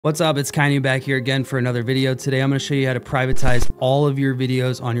What's up? It's Kanye back here again for another video. Today I'm going to show you how to privatize all of your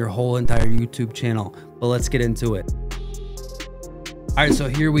videos on your whole entire YouTube channel. But let's get into it. All right, so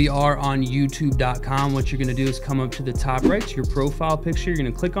here we are on youtube.com. What you're going to do is come up to the top right to your profile picture. You're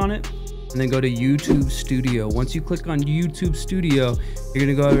going to click on it and then go to YouTube Studio. Once you click on YouTube Studio, you're going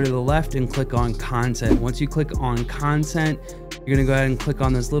to go over to the left and click on Content. Once you click on Content, you're going to go ahead and click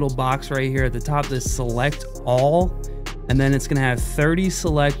on this little box right here at the top, this Select All. And then it's gonna have 30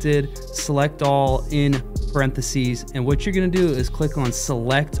 selected, select all in parentheses. And what you're gonna do is click on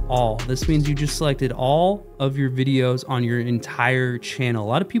select all. This means you just selected all of your videos on your entire channel. A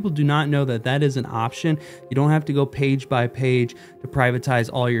lot of people do not know that that is an option. You don't have to go page by page to privatize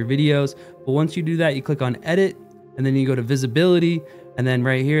all your videos. But once you do that, you click on edit and then you go to visibility. And then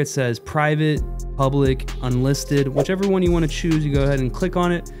right here, it says private, public, unlisted, whichever one you want to choose, you go ahead and click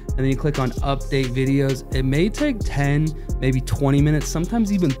on it. And then you click on update videos. It may take 10, maybe 20 minutes,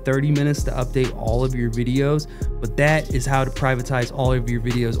 sometimes even 30 minutes to update all of your videos. But that is how to privatize all of your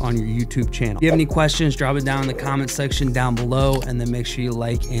videos on your YouTube channel. If you have any questions, drop it down in the comment section down below. And then make sure you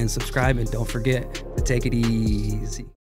like and subscribe. And don't forget to take it easy.